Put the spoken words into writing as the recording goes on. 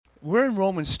we're in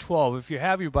Romans 12. If you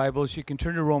have your Bibles, you can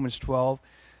turn to Romans 12.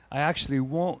 I actually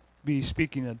won't be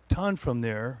speaking a ton from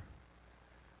there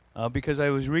because I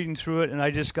was reading through it and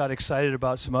I just got excited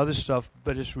about some other stuff,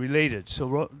 but it's related.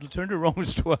 So turn to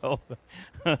Romans 12.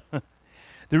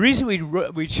 The reason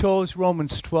we chose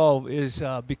Romans 12 is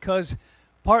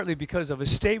partly because of a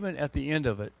statement at the end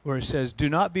of it where it says, "Do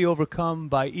not be overcome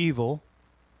by evil,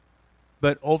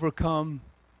 but overcome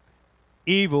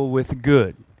evil with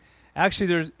good."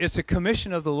 Actually, it's a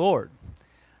commission of the Lord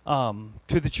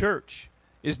to the church,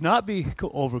 is not be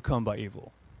overcome by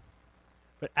evil,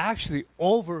 but actually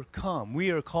overcome. We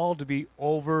are called to be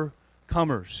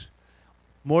overcomers,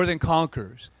 more than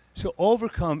conquerors. So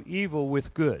overcome evil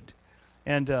with good.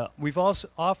 And we've also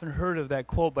often heard of that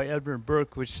quote by Edmund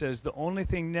Burke, which says, "The only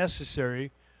thing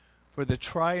necessary for the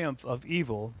triumph of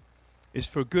evil is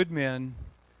for good men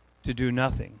to do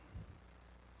nothing."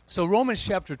 So Romans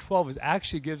chapter 12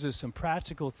 actually gives us some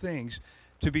practical things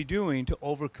to be doing to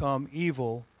overcome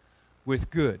evil with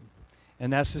good.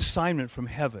 And that's assignment from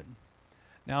heaven.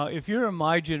 Now, if you're in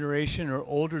my generation or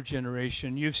older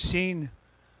generation, you've seen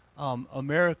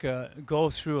America go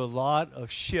through a lot of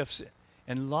shifts.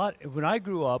 And when I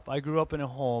grew up in a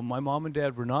home, my mom and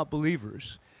dad were not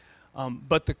believers,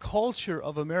 but the culture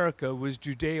of America was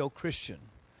Judeo-Christian.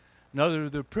 In other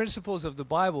words, the principles of the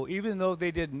Bible, even though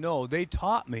they didn't know, they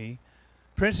taught me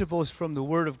principles from the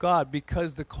Word of God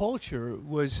because the culture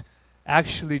was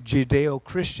actually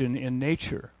Judeo-Christian in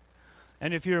nature.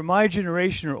 And if you're my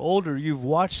generation or older, you've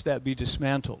watched that be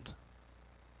dismantled,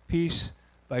 piece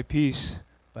by piece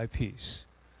by piece.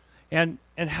 And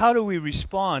how do we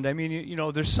respond? I mean, you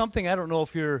know, there's something, I don't know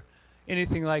if you're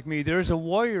anything like me, there's a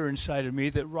warrior inside of me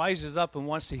that rises up and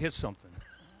wants to hit something.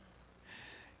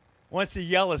 Wants to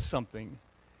yell at something,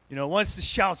 you know, wants to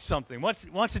shout something, wants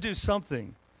to do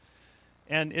something.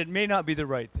 And it may not be the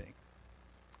right thing.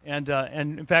 And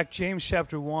in fact, James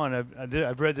chapter 1,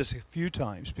 I've read this a few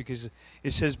times because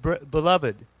it says,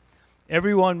 "Beloved,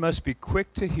 everyone must be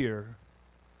quick to hear,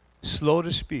 slow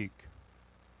to speak,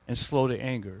 and slow to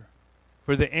anger.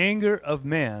 For the anger of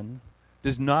man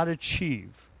does not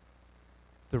achieve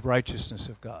the righteousness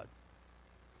of God."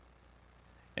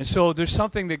 And so there's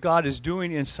something that God is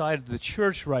doing inside of the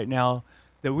church right now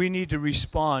that we need to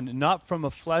respond, not from a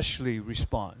fleshly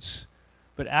response,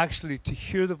 but actually to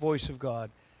hear the voice of God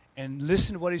and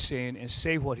listen to what He's saying and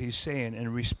say what He's saying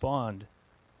and respond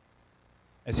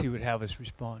as He would have us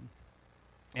respond.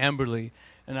 Amberly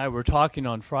and I were talking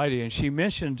on Friday, and she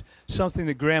mentioned something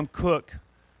that Graham Cook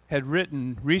had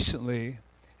written recently,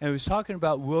 and it was talking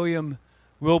about William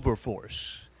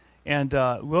Wilberforce. And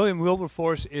William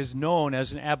Wilberforce is known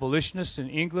as an abolitionist in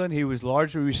England. He was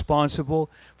largely responsible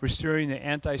for steering the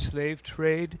anti-slave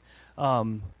trade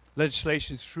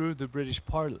legislation through the British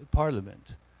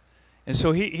Parliament. And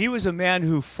so he was a man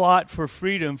who fought for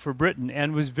freedom for Britain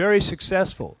and was very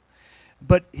successful.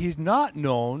 But he's not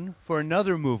known for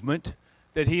another movement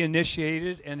that he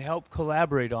initiated and helped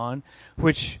collaborate on,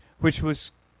 which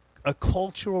was a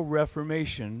cultural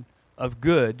reformation of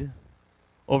good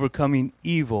overcoming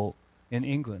evil in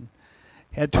England.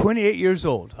 At 28 years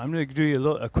old, I'm going to do you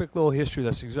a quick little history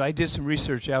lesson because I did some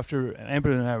research after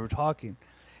Amber and I were talking.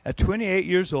 At 28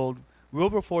 years old,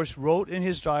 Wilberforce wrote in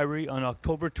his diary on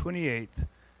October 28th,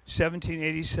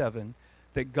 1787,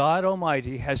 that God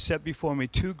Almighty has set before me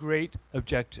two great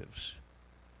objectives: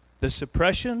 the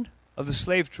suppression of the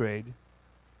slave trade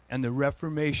and the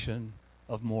reformation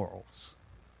of morals.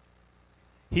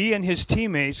 He and his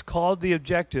teammates called the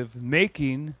objective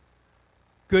making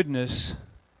goodness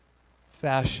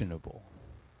fashionable.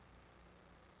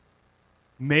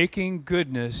 Making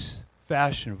goodness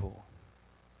fashionable.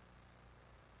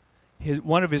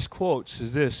 One of his quotes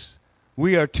is this: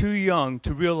 "We are too young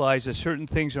to realize that certain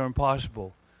things are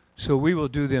impossible, so we will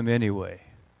do them anyway."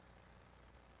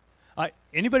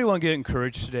 Anybody want to get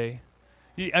encouraged today?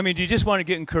 I mean, do you just want to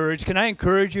get encouraged? Can I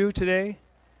encourage you today?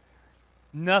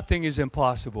 Nothing is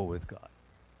impossible with God.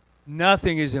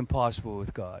 Nothing is impossible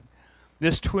with God.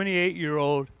 This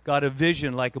 28-year-old got a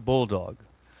vision like a bulldog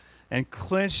and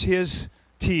clenched his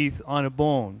teeth on a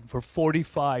bone for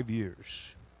 45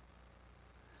 years.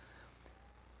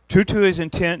 True to his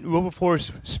intent,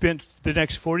 Wilberforce spent the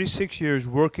next 46 years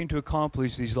working to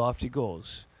accomplish these lofty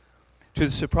goals. To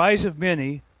the surprise of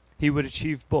many, he would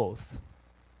achieve both.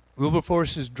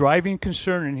 Wilberforce's driving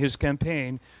concern in his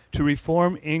campaign to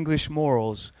reform English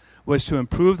morals was to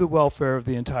improve the welfare of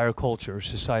the entire culture or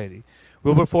society.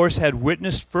 Wilberforce had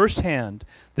witnessed firsthand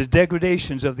the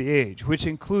degradations of the age, which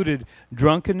included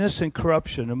drunkenness and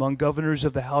corruption among governors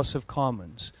of the House of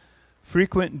Commons,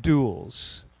 frequent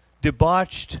duels,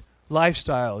 debauched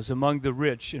lifestyles among the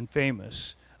rich and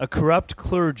famous, a corrupt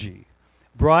clergy,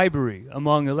 bribery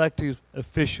among elected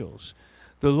officials.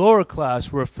 The lower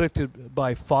class were afflicted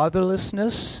by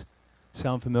fatherlessness.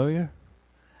 Sound familiar?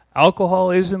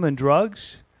 Alcoholism and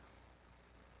drugs.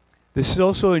 The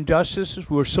social injustices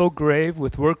were so grave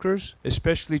with workers,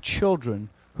 especially children,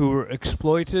 who were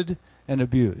exploited and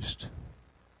abused.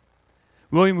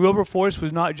 William Wilberforce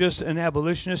was not just an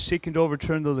abolitionist seeking to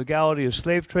overturn the legality of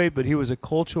slave trade, but he was a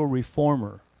cultural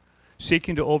reformer,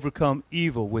 seeking to overcome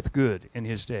evil with good in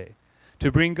his day,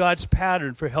 to bring God's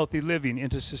pattern for healthy living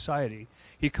into society.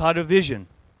 He caught a vision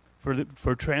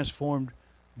for transformed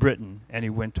Britain, and he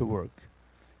went to work.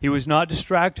 He was not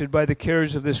distracted by the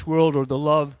cares of this world or the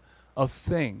love of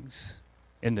things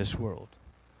in this world.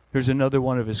 Here's another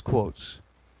one of his quotes.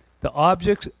 The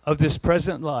objects of this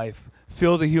present life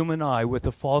fill the human eye with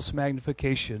a false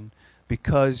magnification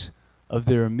because of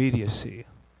their immediacy.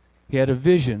 He had a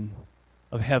vision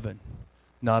of heaven,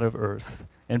 not of earth,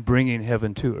 and bringing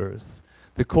heaven to earth.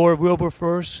 The core of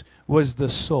Wilberforce was the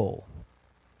soul.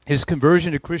 His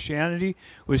conversion to Christianity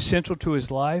was central to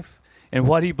his life and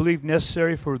what he believed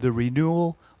necessary for the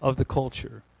renewal of the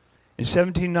culture. In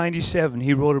 1797,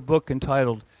 he wrote a book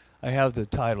entitled, I have the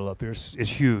title up here, it's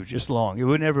huge, it's long. It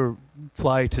would never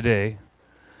fly today.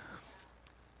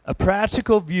 A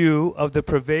practical view of the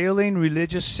prevailing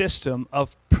religious system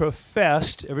of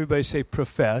professed, everybody say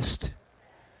professed,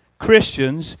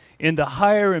 Christians in the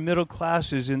higher and middle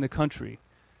classes in the country,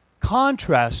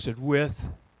 contrasted with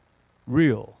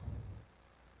real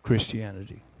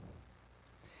Christianity.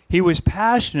 He was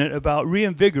passionate about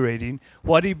reinvigorating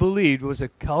what he believed was a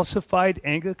calcified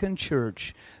Anglican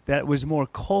church that was more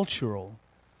cultural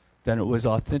than it was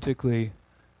authentically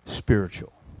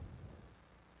spiritual.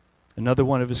 Another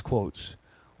one of his quotes.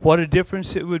 What a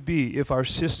difference it would be if our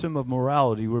system of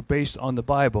morality were based on the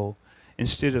Bible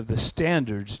instead of the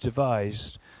standards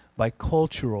devised by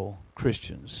cultural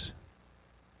Christians.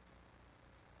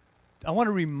 I want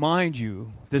to remind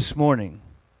you this morning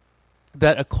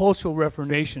that a cultural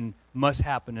reformation must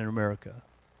happen in America.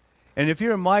 And if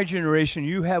you're in my generation,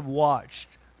 you have watched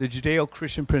the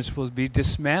Judeo-Christian principles be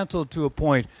dismantled to a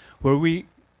point where we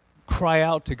cry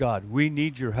out to God, we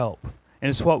need your help. And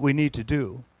it's what we need to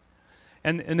do.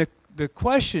 And the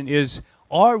question is,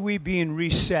 are we being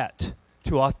reset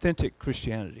to authentic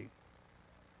Christianity?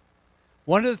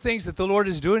 One of the things that the Lord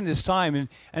is doing this time,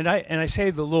 and I say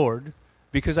the Lord,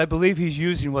 because I believe he's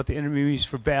using what the enemy means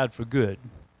for bad for good.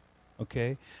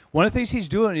 Okay? One of the things he's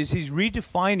doing is he's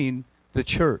redefining the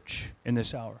church in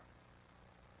this hour.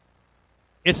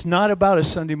 It's not about a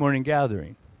Sunday morning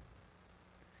gathering.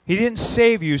 He didn't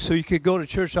save you so you could go to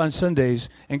church on Sundays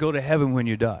and go to heaven when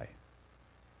you die.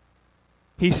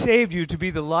 He saved you to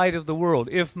be the light of the world.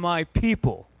 If my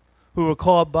people, who are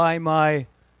called by my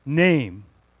name.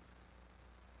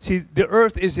 See, the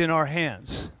earth is in our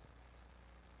hands.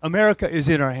 America is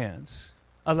in our hands.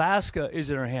 Alaska is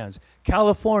in our hands.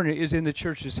 California is in the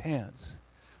church's hands.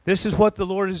 This is what the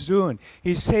Lord is doing.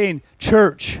 He's saying,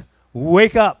 church,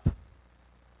 wake up.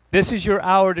 This is your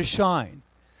hour to shine.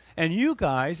 And you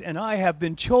guys and I have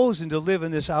been chosen to live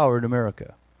in this hour in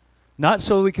America. Not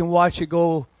so we can watch it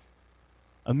go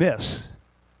amiss,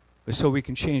 but so we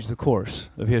can change the course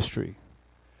of history.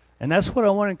 And that's what I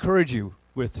want to encourage you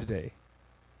with today.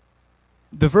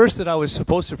 The verse that I was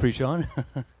supposed to preach on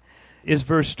is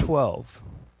verse 12.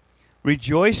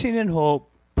 Rejoicing in hope,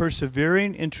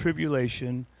 persevering in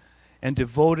tribulation, and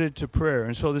devoted to prayer.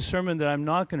 And so the sermon that I'm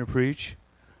not going to preach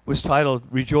was titled,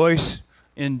 Rejoice,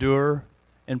 Endure,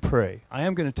 and Pray. I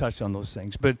am going to touch on those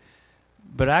things. But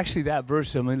actually that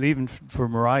verse I'm leaving for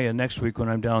Mariah next week when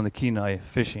I'm down in the Kenai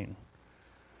fishing.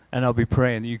 And I'll be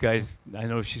praying that you guys, I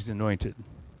know she's anointed.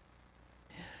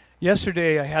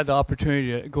 Yesterday I had the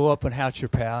opportunity to go up on Hatcher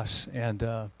Pass and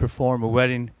perform a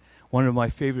wedding, one of my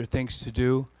favorite things to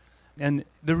do. And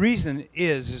the reason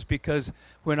is because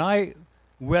when I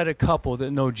wed a couple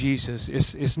that know Jesus,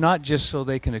 it's not just so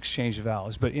they can exchange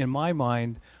vows, but in my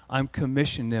mind, I'm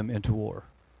commissioning them into war.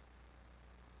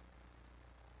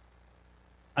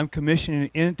 I'm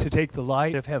commissioning them to take the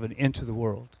light of heaven into the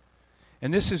world.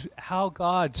 And this is how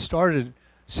God started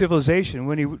civilization.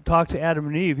 When he talked to Adam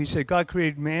and Eve, he said God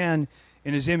created man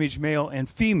in his image, male and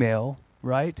female,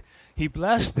 right? He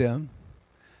blessed them.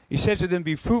 He said to them,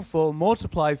 be fruitful,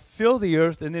 multiply, fill the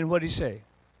earth, and then what did he say?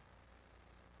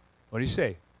 What did he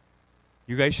say?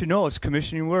 You guys should know it's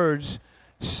commissioning words.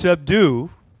 Subdue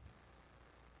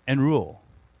and rule.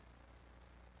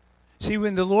 See,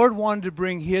 when the Lord wanted to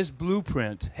bring his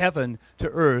blueprint, heaven, to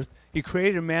earth, he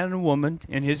created a man and a woman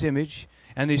in his image,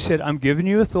 and he said, I'm giving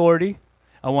you authority.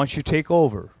 I want you to take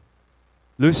over.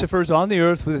 Lucifer's on the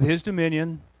earth with his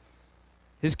dominion,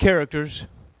 his characters,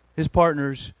 his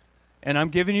partners, and I'm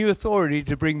giving you authority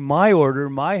to bring my order,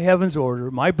 my heaven's order,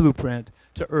 my blueprint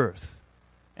to earth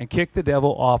and kick the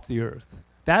devil off the earth.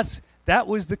 That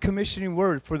was the commissioning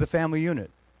word for the family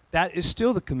unit. That is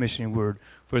still the commissioning word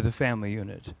for the family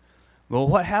unit. Well,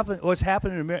 what's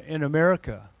happened in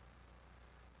America?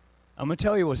 I'm going to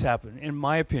tell you what's happened, in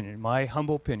my opinion, my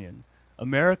humble opinion.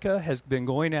 America has been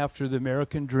going after the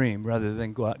American dream rather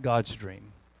than God's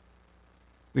dream.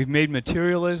 We've made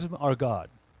materialism our God,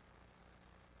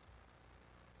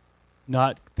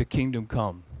 not the kingdom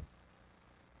come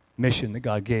mission that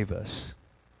God gave us.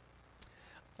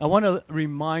 I want to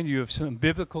remind you of some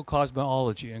biblical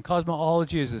cosmology. And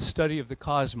cosmology is the study of the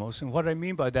cosmos. And what I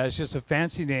mean by that is just a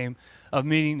fancy name of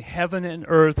meaning heaven and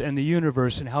earth and the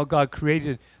universe and how God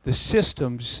created the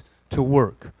systems to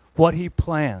work, what he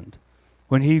planned.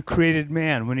 When he created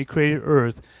man, when he created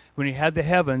earth, when he had the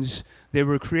heavens, they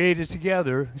were created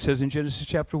together, it says in Genesis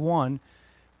chapter 1.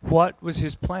 What was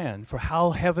his plan for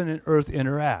how heaven and earth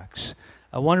interacts?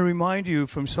 I want to remind you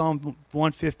from Psalm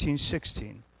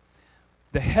 115:16.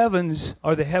 The heavens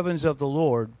are the heavens of the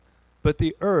Lord, but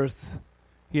the earth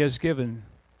he has given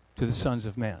to the sons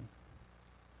of man.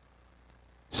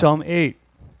 Psalm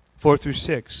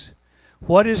 8:4-6.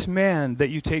 What is man that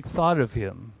you take thought of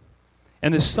him,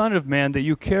 and the son of man that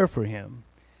you care for him?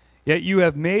 Yet you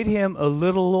have made him a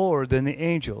little lower than the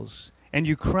angels, and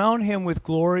you crown him with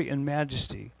glory and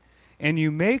majesty, and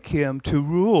you make him to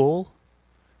rule,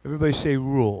 everybody say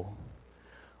rule,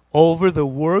 over the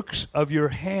works of your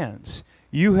hands.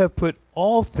 You have put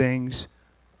all things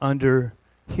under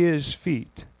his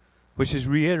feet, which is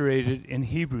reiterated in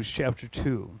Hebrews chapter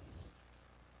 2.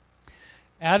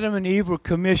 Adam and Eve were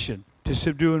commissioned to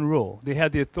subdue and rule. They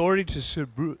had the authority to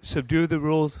subdue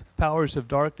the powers of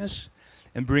darkness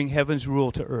and bring heaven's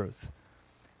rule to earth.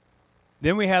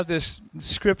 Then we have this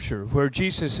scripture where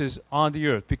Jesus is on the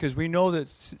earth, because we know that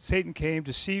Satan came,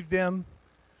 deceived them.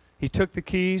 He took the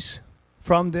keys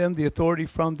from them, the authority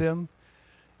from them.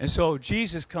 And so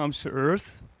Jesus comes to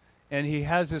earth, and he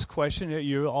has this question that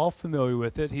you're all familiar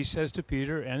with it. He says to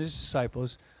Peter and his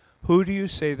disciples, who do you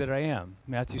say that I am?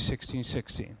 Matthew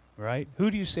 16:16, right?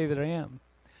 Who do you say that I am?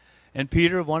 And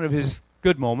Peter, one of his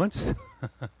good moments,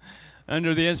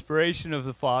 under the inspiration of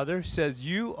the Father, says,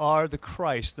 you are the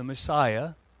Christ, the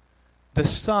Messiah, the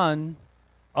Son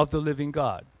of the living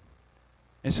God.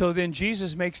 And so then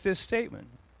Jesus makes this statement.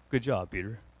 Good job,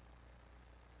 Peter.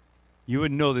 You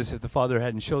wouldn't know this if the Father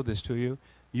hadn't showed this to you.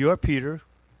 You are Peter,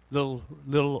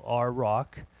 little r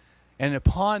rock, and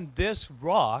upon this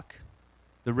rock,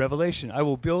 the revelation, I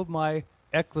will build my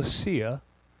ecclesia,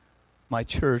 my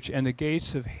church, and the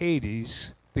gates of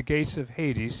Hades, say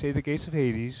the gates of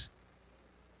Hades,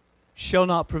 shall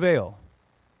not prevail.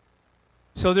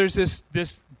 So there's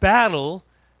this battle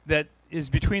that is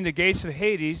between the gates of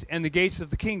Hades and the gates of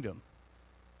the kingdom.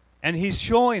 And he's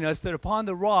showing us that upon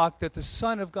the rock that the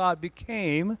Son of God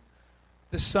became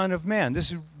the Son of Man.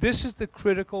 This is the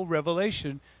critical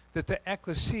revelation that the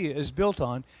ecclesia is built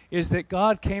on, is that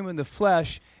God came in the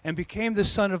flesh and became the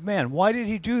Son of Man. Why did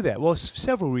he do that? Well,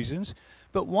 several reasons.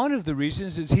 But one of the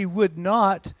reasons is he would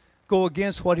not go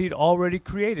against what he'd already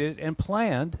created and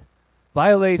planned,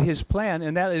 violate his plan,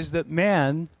 and that is that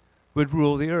man would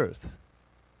rule the earth.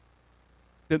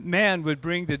 That man would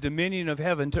bring the dominion of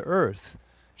heaven to earth.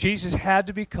 Jesus had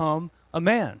to become a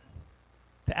man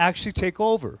to actually take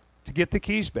over, to get the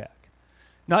keys back.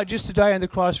 Not just to die on the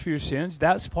cross for your sins,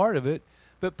 that's part of it,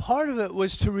 but part of it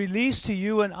was to release to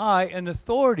you and I an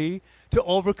authority to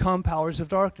overcome powers of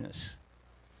darkness.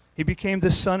 He became the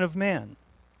Son of Man.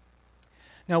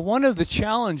 Now, one of the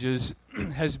challenges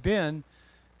has been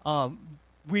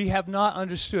we have not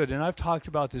understood, and I've talked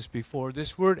about this before,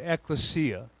 this word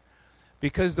ecclesia.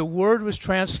 Because the word was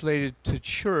translated to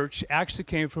church, actually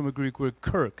came from a Greek word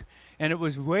kirk, and it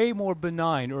was way more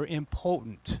benign or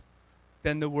impotent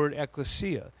than the word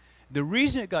ecclesia. The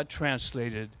reason it got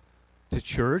translated to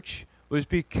church was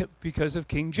because of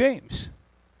King James.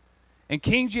 And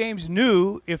King James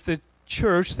knew if the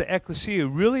church, the ecclesia,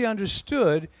 really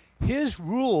understood his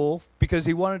rule, because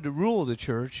he wanted to rule the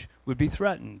church, would be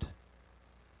threatened.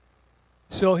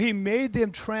 So he made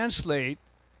them translate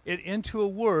it into a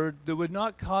word that would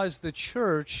not cause the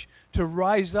church to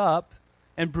rise up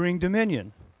and bring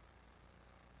dominion.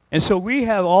 And so we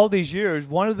have all these years,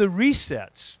 one of the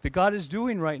resets that God is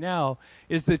doing right now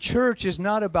is the church is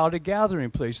not about a gathering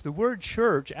place. The word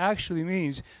church actually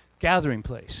means gathering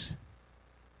place.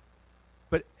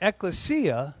 But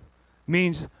ecclesia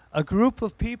means a group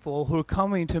of people who are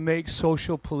coming to make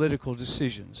social political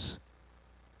decisions.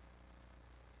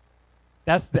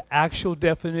 That's the actual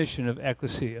definition of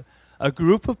ecclesia. a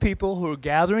group of people who are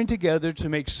gathering together to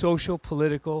make social,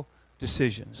 political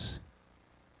decisions.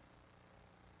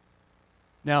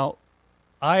 Now,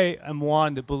 I am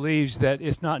one that believes that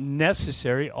it's not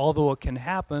necessary, although it can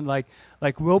happen, like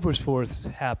Wilberforce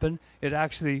happened. It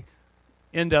actually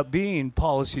end up being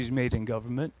policies made in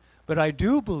government. But I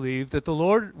do believe that the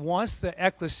Lord wants the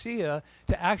ecclesia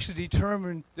to actually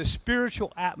determine the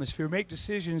spiritual atmosphere, make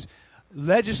decisions,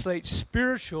 legislate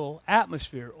spiritual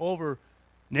atmosphere over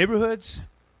neighborhoods,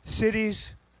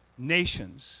 cities,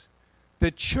 nations.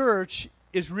 The church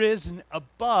is risen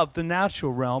above the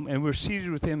natural realm, and we're seated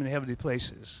with him in heavenly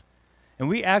places. And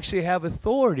we actually have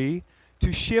authority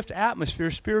to shift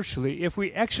atmosphere spiritually if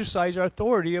we exercise our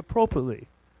authority appropriately.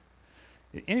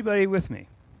 Anybody with me?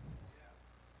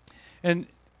 And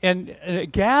a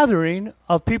gathering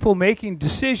of people making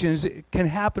decisions can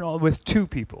happen with two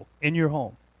people in your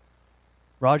home.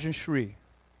 Raj and Shri.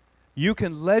 You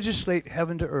can legislate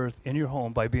heaven to earth in your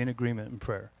home by being in agreement in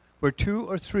prayer. Where 2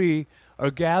 or 3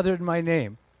 are gathered in my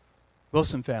name,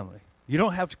 Wilson family. You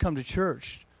don't have to come to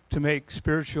church to make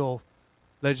spiritual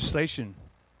legislation,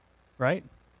 right?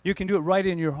 You can do it right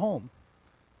in your home.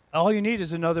 All you need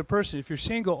is another person. If you're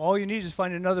single, all you need is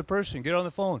find another person. Get on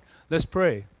the phone. Let's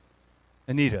pray.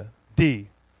 Anita, D,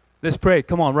 let's pray.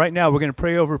 Come on, right now we're going to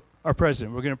pray over our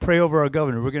president. We're going to pray over our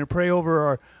governor. We're going to pray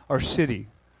over our city.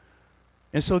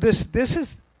 And so this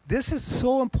is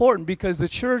so important because the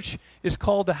church is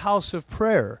called the house of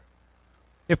prayer.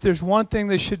 If there's one thing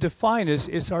that should define us,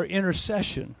 it's our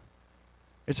intercession.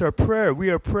 It's our prayer.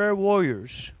 We are prayer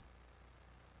warriors.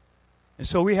 And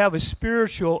so we have a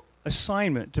spiritual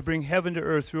assignment to bring heaven to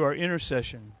earth through our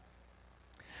intercession.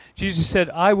 Jesus said,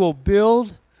 I will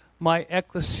build my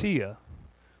ecclesia,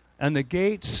 and the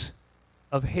gates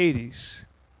of Hades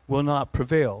will not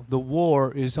prevail. The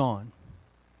war is on.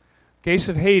 Gates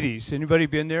of Hades. Anybody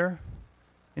been there?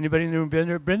 Anybody in the room been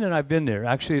there? Brenda and I have been there.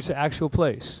 Actually, it's an actual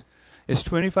place. It's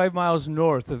 25 miles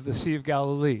north of the Sea of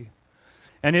Galilee.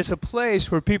 And it's a place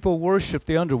where people worship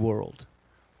the underworld.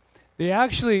 They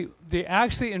actually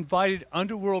invited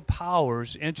underworld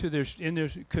powers into their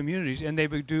communities, and they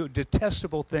would do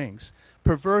detestable things,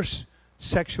 perverse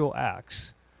sexual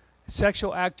acts,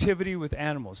 sexual activity with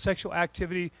animals, sexual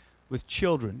activity with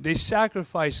children. They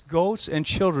sacrificed goats and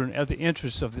children at the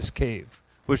entrance of this cave,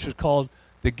 which was called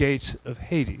the Gates of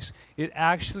Hades. It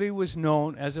actually was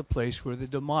known as a place where the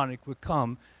demonic would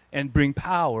come and bring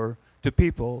power to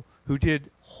people who did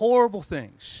horrible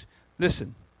things.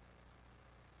 Listen,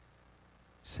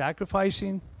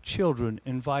 sacrificing children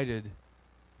invited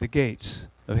the gates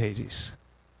of Hades.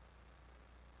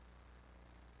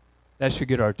 That should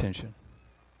get our attention.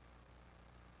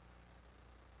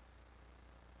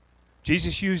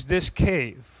 Jesus used this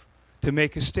cave to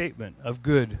make a statement of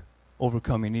good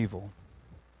overcoming evil.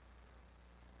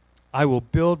 I will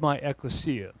build my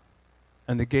ecclesia,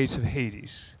 and the gates of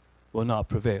Hades will not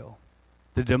prevail.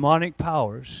 The demonic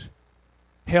powers,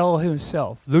 hell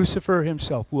himself, Lucifer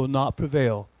himself, will not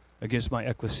prevail against my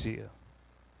ecclesia.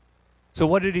 So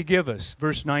what did he give us?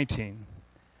 Verse 19.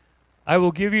 I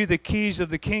will give you the keys of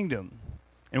the kingdom,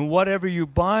 and whatever you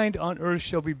bind on earth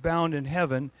shall be bound in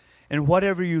heaven, and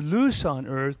whatever you loose on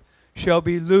earth shall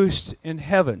be loosed in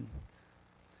heaven.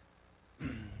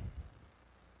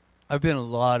 I've been in a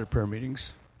lot of prayer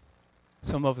meetings,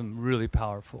 some of them really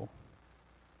powerful.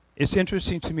 It's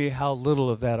interesting to me how little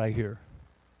of that I hear.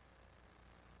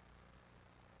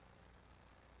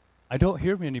 I don't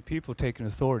hear many people taking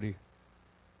authority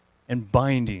and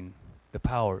binding the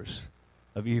powers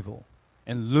of evil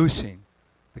and loosing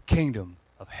the kingdom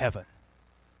of heaven.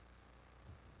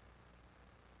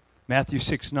 Matthew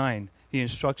 6:9, he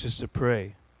instructs us to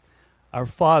pray, Our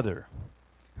Father,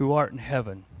 who art in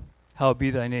heaven, hallowed be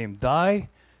thy name. Thy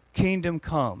kingdom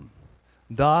come,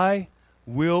 thy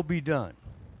will be done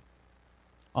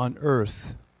on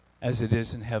earth as it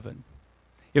is in heaven.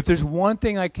 If there's one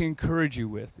thing I can encourage you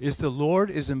with, is the Lord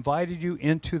has invited you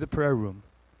into the prayer room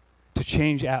to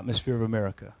change the atmosphere of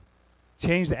America,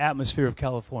 change the atmosphere of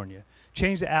California,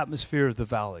 change the atmosphere of the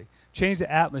valley, change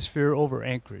the atmosphere over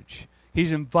Anchorage.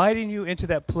 He's inviting you into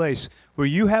that place where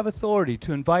you have authority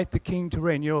to invite the King to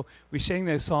reign. You know, we sing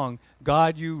that song,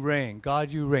 God you reign,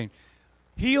 God you reign.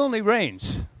 He only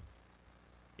reigns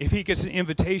if he gets an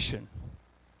invitation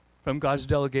from God's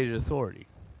delegated authority.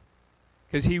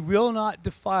 Because he will not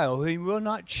defile, he will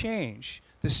not change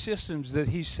the systems that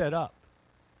he set up.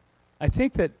 I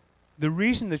think that the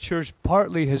reason the church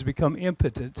partly has become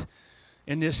impotent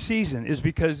in this season is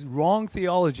because wrong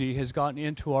theology has gotten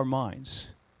into our minds.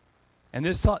 And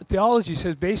this theology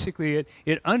says basically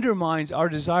it undermines our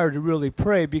desire to really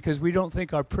pray because we don't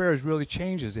think our prayers really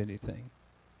changes anything.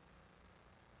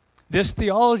 This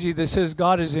theology that says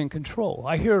God is in control,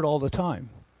 I hear it all the time.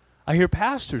 I hear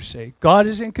pastors say, God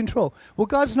is in control. Well,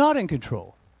 God's not in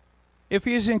control. If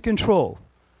he is in control,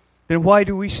 then why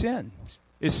do we sin?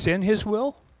 Is sin his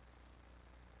will?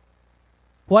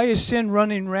 Why is sin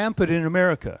running rampant in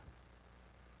America?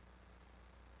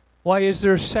 Why is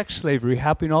there sex slavery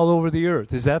happening all over the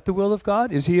earth? Is that the will of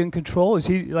God? Is he in control? Is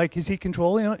he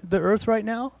controlling the earth right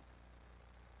now?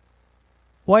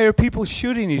 Why are people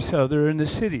shooting each other in the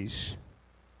cities?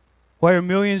 Why are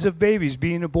millions of babies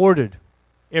being aborted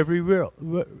every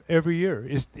year?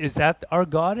 Is that our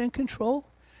God in control?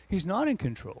 He's not in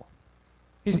control.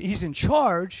 He's in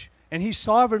charge, and he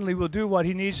sovereignly will do what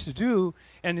he needs to do,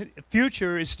 and the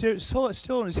future is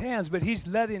still in his hands, but he's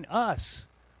letting us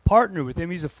partner with him.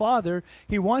 He's a father.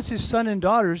 He wants his son and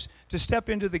daughters to step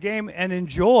into the game and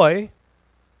enjoy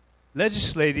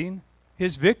legislating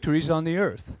his victories on the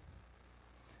earth.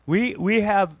 We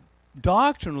have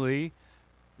doctrinally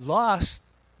lost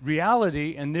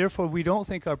reality, and therefore we don't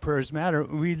think our prayers matter.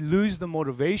 We lose the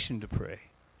motivation to pray.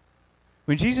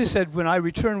 When Jesus said, when I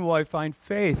return will I find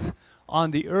faith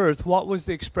on the earth, what was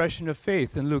the expression of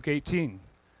faith in Luke 18?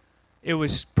 It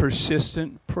was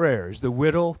persistent prayers. The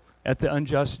widow at the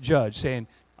unjust judge saying,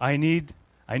 I need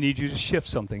you to shift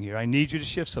something here. I need you to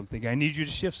shift something. I need you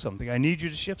to shift something. I need you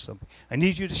to shift something. I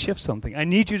need you to shift something. I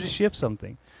need you to shift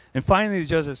something. And finally the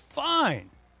judge says, fine.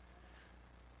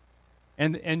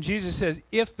 And Jesus says,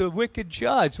 if the wicked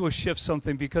judge will shift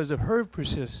something because of her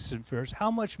persistent prayers,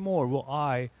 how much more will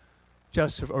I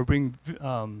bring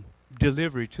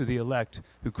delivery to the elect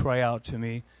who cry out to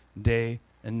me day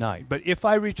and night? But if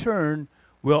I return,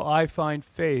 will I find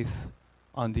faith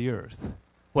on the earth?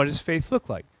 What does faith look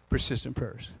like? Persistent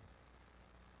prayers.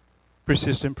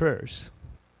 Persistent prayers.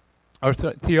 Our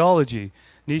theology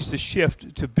needs to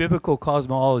shift to biblical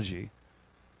cosmology.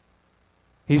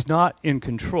 He's not in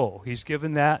control. He's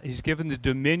given the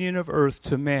dominion of earth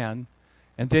to man,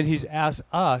 and then he's asked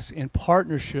us in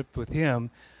partnership with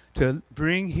him to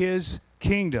bring his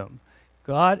kingdom.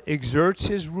 God exerts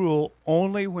his rule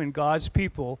only when God's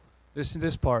people, listen to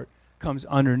this part, comes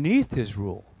underneath his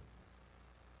rule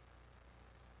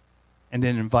and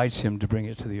then invites him to bring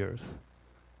it to the earth.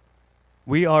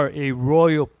 We are a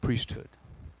royal priesthood.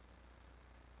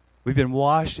 We've been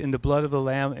washed in the blood of the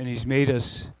Lamb, and he's made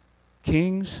us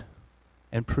kings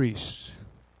and priests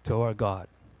to our God.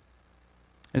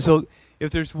 And so if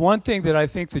there's one thing that I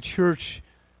think the church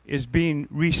is being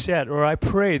reset, or I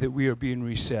pray that we are being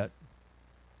reset,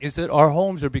 is that our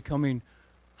homes are becoming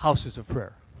houses of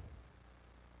prayer.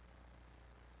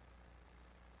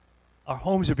 Our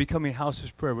homes are becoming houses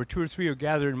of prayer. Where two or three are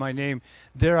gathered in my name,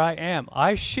 there I am.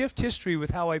 I shift history with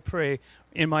how I pray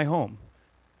in my home.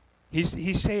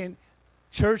 He's saying,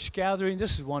 church gathering,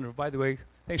 this is wonderful. By the way,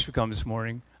 thanks for coming this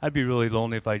morning. I'd be really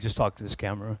lonely if I just talked to this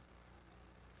camera.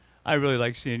 I really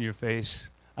like seeing your face.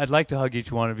 I'd like to hug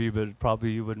each one of you, but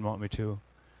probably you wouldn't want me to.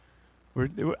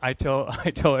 I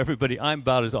tell everybody I'm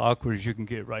about as awkward as you can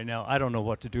get right now. I don't know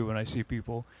what to do when I see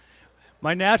people.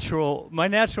 My natural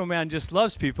man just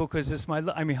loves people because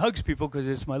hugs people because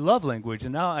it's my love language.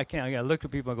 And now I can't. I gotta look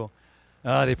at people and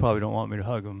go, they probably don't want me to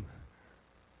hug them.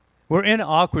 We're in an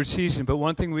awkward season, but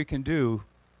one thing we can do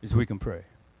is we can pray.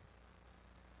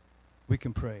 We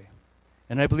can pray.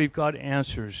 And I believe God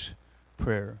answers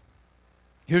prayer.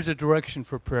 Here's a direction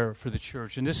for prayer for the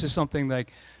church. And this is something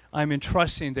like I'm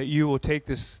entrusting that you will take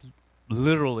this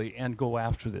literally and go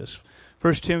after this.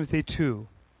 1 Timothy 2,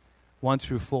 1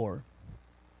 through 4.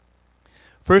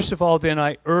 First of all, then,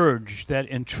 I urge that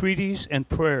entreaties and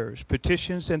prayers,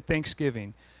 petitions and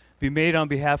thanksgiving be made on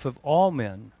behalf of all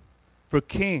men, for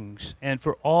kings, and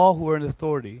for all who are in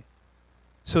authority,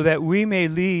 so that we may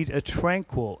lead a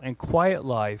tranquil and quiet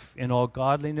life in all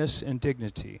godliness and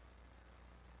dignity.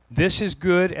 This is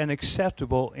good and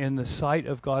acceptable in the sight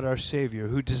of God our Savior,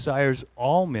 who desires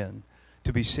all men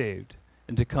to be saved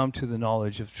and to come to the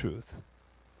knowledge of truth.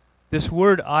 This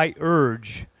word, I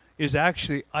urge, is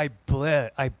actually I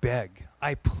beg,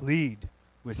 I plead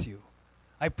with you.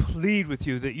 I plead with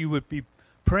you that you would be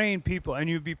praying people, and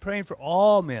you'd be praying for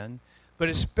all men, but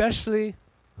especially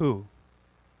who?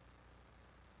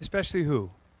 Especially who?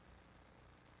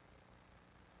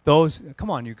 Those,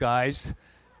 come on, you guys.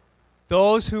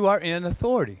 Those who are in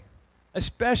authority.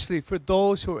 Especially for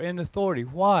those who are in authority.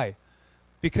 Why?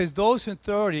 Because those in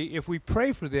authority, if we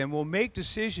pray for them, will make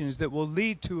decisions that will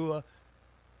lead to a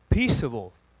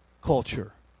peaceable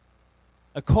culture.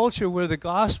 A culture where the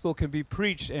gospel can be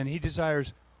preached, and he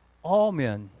desires all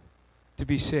men to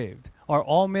be saved. Are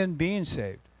all men being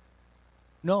saved?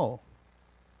 No.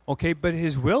 Okay, but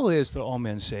his will is that all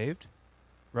men saved,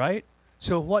 right?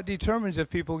 So what determines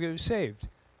if people get saved?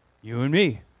 You and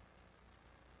me.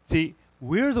 See,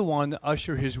 we're the one that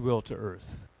usher his will to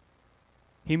earth.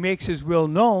 He makes his will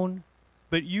known,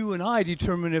 but you and I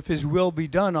determine if his will be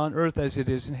done on earth as it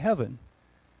is in heaven.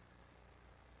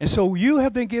 And so you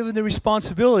have been given the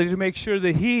responsibility to make sure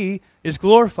that he is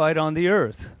glorified on the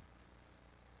earth.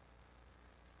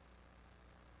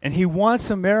 And he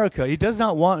wants America. He does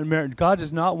not want America. God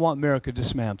does not want America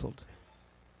dismantled.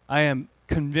 I am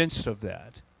convinced of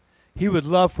that. He would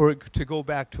love for it to go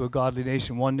back to a godly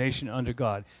nation, one nation under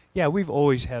God. Yeah, we've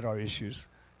always had our issues.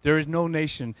 There is no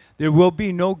nation, there will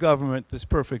be no government that's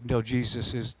perfect until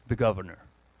Jesus is the governor,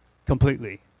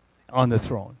 completely, on the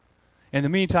throne. In the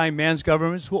meantime, man's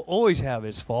governments will always have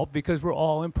its fault because we're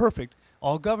all imperfect.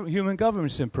 All human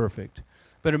government's imperfect.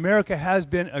 But America has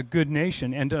been a good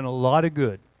nation and done a lot of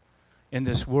good in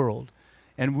this world.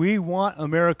 And we want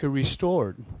America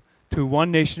restored to one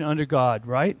nation under God,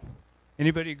 right?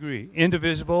 Anybody agree?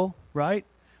 Indivisible, right?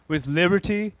 With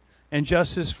liberty and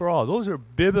justice for all. Those are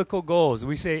biblical goals.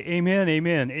 We say amen,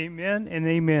 amen, amen, and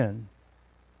amen.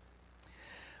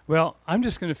 Well, I'm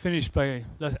just going to finish by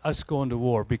us going to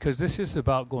war, because this is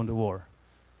about going to war.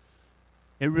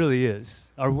 It really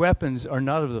is. Our weapons are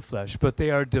not of the flesh, but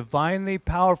they are divinely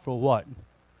powerful, what?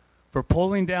 For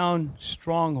pulling down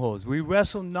strongholds. We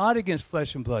wrestle not against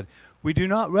flesh and blood. We do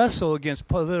not wrestle against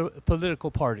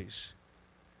political parties.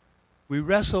 We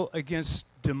wrestle against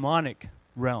demonic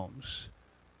realms.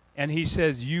 And he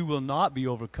says, you will not be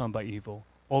overcome by evil.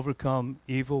 Overcome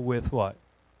evil with what?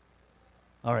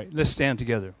 All right, let's stand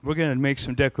together. We're going to make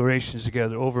some declarations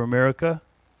together over America.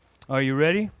 Are you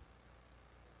ready?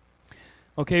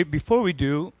 Okay, before we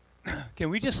do, can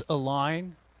we just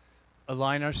align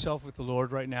ourselves with the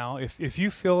Lord right now? If you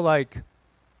feel like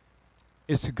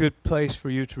it's a good place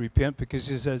for you to repent, because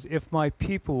it says, if my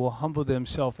people will humble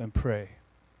themselves and pray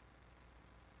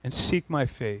and seek my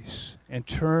face and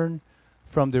turn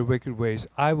from their wicked ways,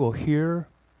 I will hear,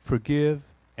 forgive,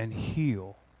 and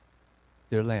heal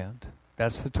their land.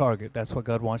 That's the target. That's what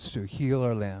God wants to do, heal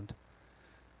our land.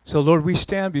 So, Lord, we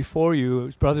stand before you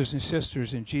as brothers and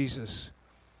sisters in Jesus,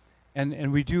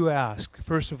 and we do ask,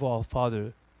 first of all,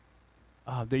 Father,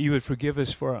 that you would forgive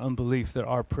us for our unbelief that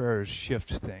our prayers shift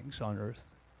things on earth.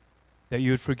 That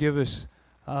you would forgive us,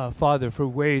 Father, for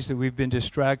ways that we've been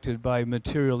distracted by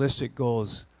materialistic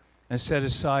goals and set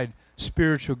aside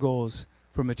spiritual goals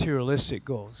for materialistic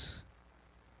goals.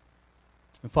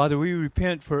 And Father, we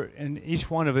repent for, and each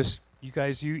one of us, you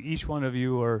guys, each one of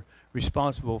you are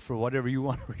responsible for whatever you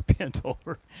want to repent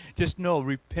over. Just know,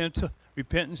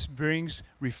 repentance brings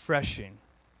refreshing.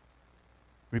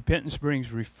 Repentance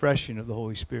brings refreshing of the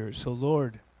Holy Spirit. So,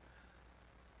 Lord,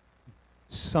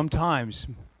 sometimes,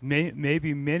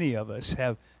 maybe many of us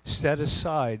have set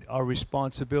aside our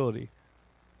responsibility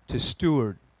to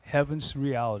steward heaven's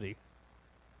reality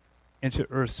into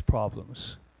earth's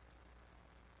problems.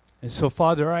 And so,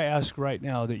 Father, I ask right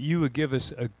now that you would give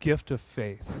us a gift of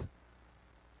faith,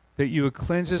 that you would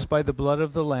cleanse us by the blood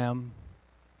of the Lamb,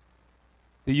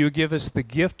 that you would give us the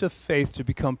gift of faith to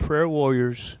become prayer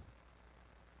warriors,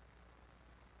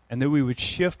 and that we would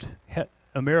shift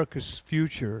America's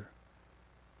future,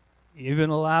 even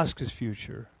Alaska's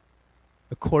future,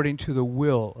 according to the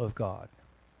will of God.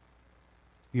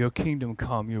 Your kingdom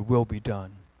come, your will be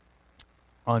done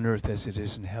on earth as it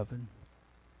is in heaven.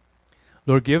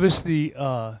 Lord, give us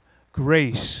the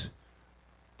grace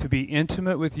to be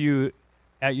intimate with you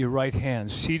at your right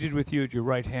hand, seated with you at your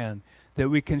right hand, that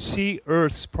we can see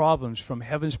earth's problems from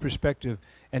heaven's perspective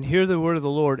and hear the word of the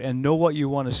Lord and know what you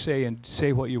want to say and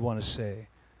say what you want to say.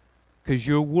 Because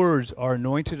your words are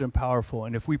anointed and powerful.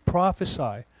 And if we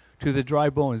prophesy to the dry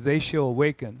bones, they shall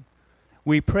awaken.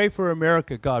 We pray for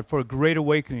America, God, for a great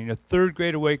awakening, a third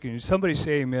great awakening. Somebody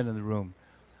say amen in the room.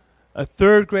 A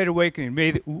third great awakening.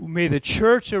 May the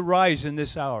church arise in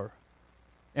this hour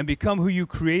and become who you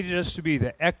created us to be,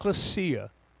 the ecclesia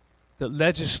that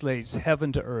legislates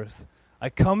heaven to earth. I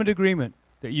come in agreement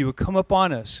that you would come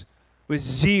upon us with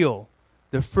zeal.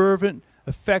 The fervent,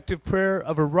 effective prayer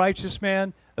of a righteous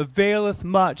man availeth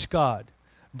much, God.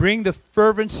 Bring the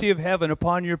fervency of heaven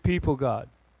upon your people, God.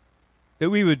 That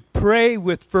we would pray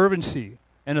with fervency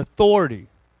and authority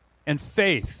and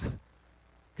faith.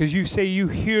 Because you say you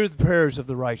hear the prayers of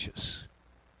the righteous.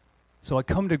 So I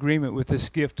come to agreement with this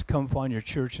gift to come upon your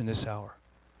church in this hour.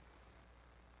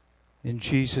 In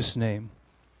Jesus' name.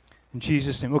 In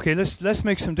Jesus' name. Okay, let's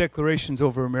make some declarations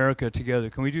over America together.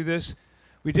 Can we do this?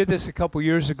 We did this a couple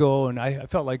years ago, and I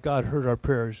felt like God heard our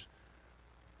prayers.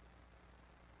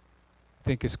 I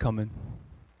think it's coming.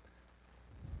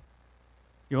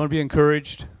 You want to be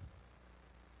encouraged?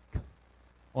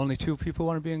 Only 2 people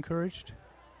want to be encouraged?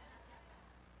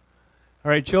 All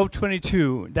right, Job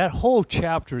 22. That whole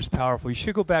chapter is powerful. You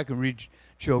should go back and read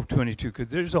Job 22 because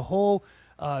there's a whole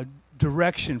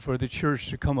direction for the church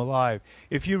to come alive.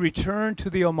 If you return to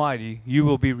the Almighty, you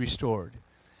will be restored.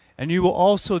 And you will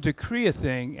also decree a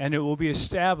thing, and it will be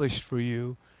established for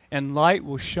you, and light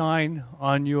will shine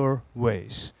on your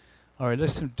ways. All right,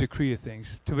 let's decree a thing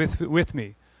with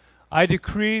me. I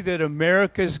decree that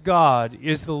America's God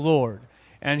is the Lord,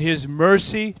 and his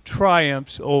mercy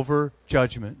triumphs over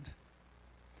judgment.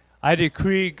 I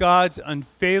decree God's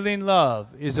unfailing love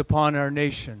is upon our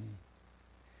nation.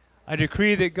 I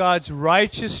decree that God's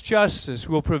righteous justice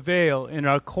will prevail in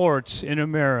our courts in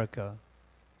America.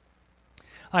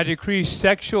 I decree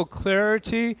sexual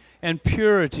clarity and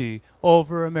purity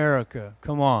over America.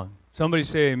 Come on, somebody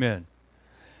say amen.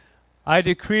 I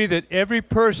decree that every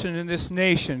person in this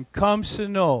nation comes to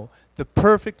know the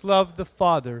perfect love of the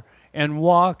Father and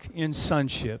walk in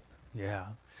sonship. Yeah.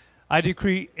 I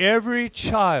decree every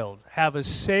child have a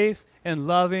safe and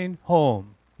loving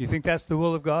home. You think that's the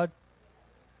will of God?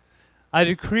 I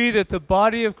decree that the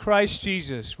body of Christ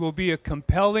Jesus will be a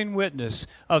compelling witness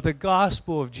of the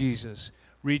gospel of Jesus,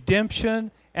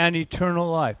 redemption and eternal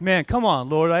life. Man, come on,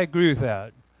 Lord, I agree with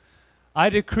that. I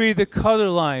decree the color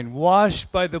line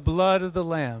washed by the blood of the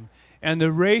Lamb and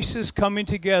the races coming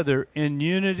together in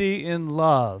unity in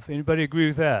love. Anybody agree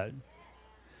with that?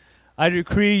 I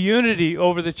decree unity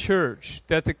over the church,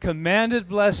 that the commanded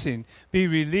blessing be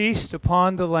released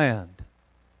upon the land.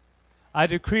 I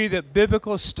decree that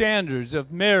biblical standards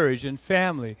of marriage and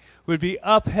family would be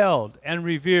upheld and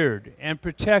revered and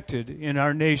protected in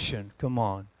our nation. Come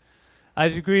on. I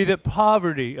decree that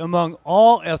poverty among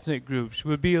all ethnic groups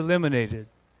would be eliminated.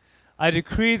 I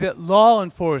decree that law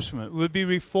enforcement would be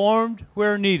reformed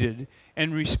where needed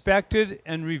and respected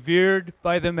and revered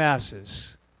by the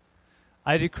masses.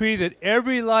 I decree that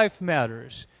every life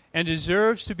matters and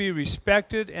deserves to be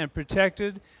respected and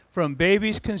protected, from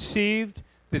babies conceived,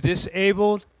 the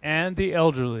disabled, and the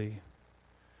elderly.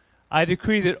 I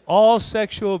decree that all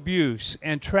sexual abuse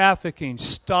and trafficking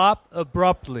stop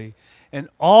abruptly, and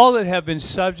all that have been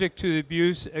subject to the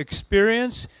abuse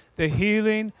experience the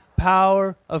healing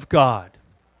power of God.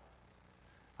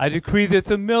 I decree that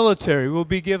the military will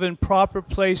be given proper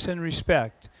place and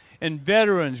respect, and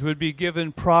veterans would be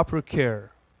given proper care.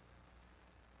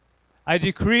 I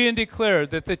decree and declare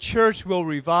that the church will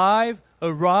revive,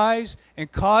 arise,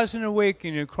 and cause an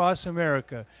awakening across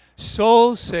America.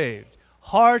 Souls saved,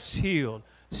 hearts healed,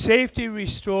 safety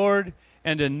restored,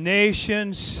 and a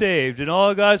nation saved. And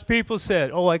all God's people said,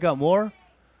 oh, I got more?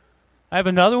 I have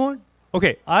another one?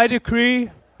 Okay, I decree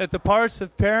that the hearts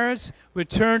of parents would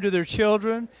turn to their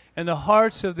children, and the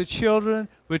hearts of the children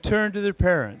would turn to their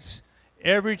parents.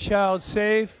 Every child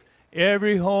safe,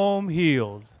 every home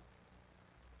healed.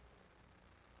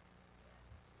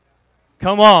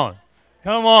 Come on.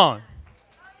 Come on.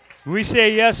 We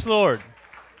say yes, Lord.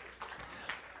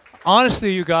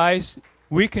 Honestly, you guys,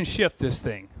 we can shift this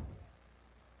thing.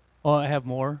 Oh, I have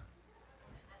more.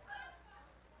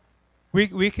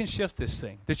 We can shift this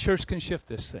thing. The church can shift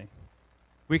this thing.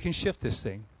 We can shift this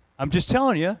thing. I'm just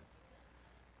telling you,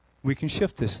 we can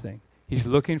shift this thing. He's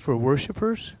looking for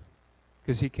worshipers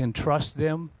because he can trust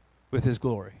them with his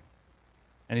glory.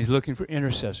 And he's looking for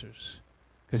intercessors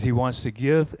because he wants to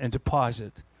give and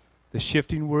deposit the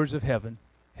shifting words of heaven,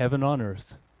 heaven on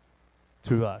earth,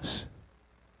 through us.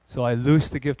 So I loose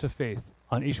the gift of faith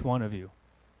on each one of you.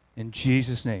 In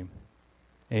Jesus' name,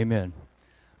 amen.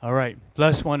 All right,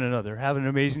 bless one another. Have an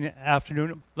amazing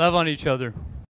afternoon. Love on each other.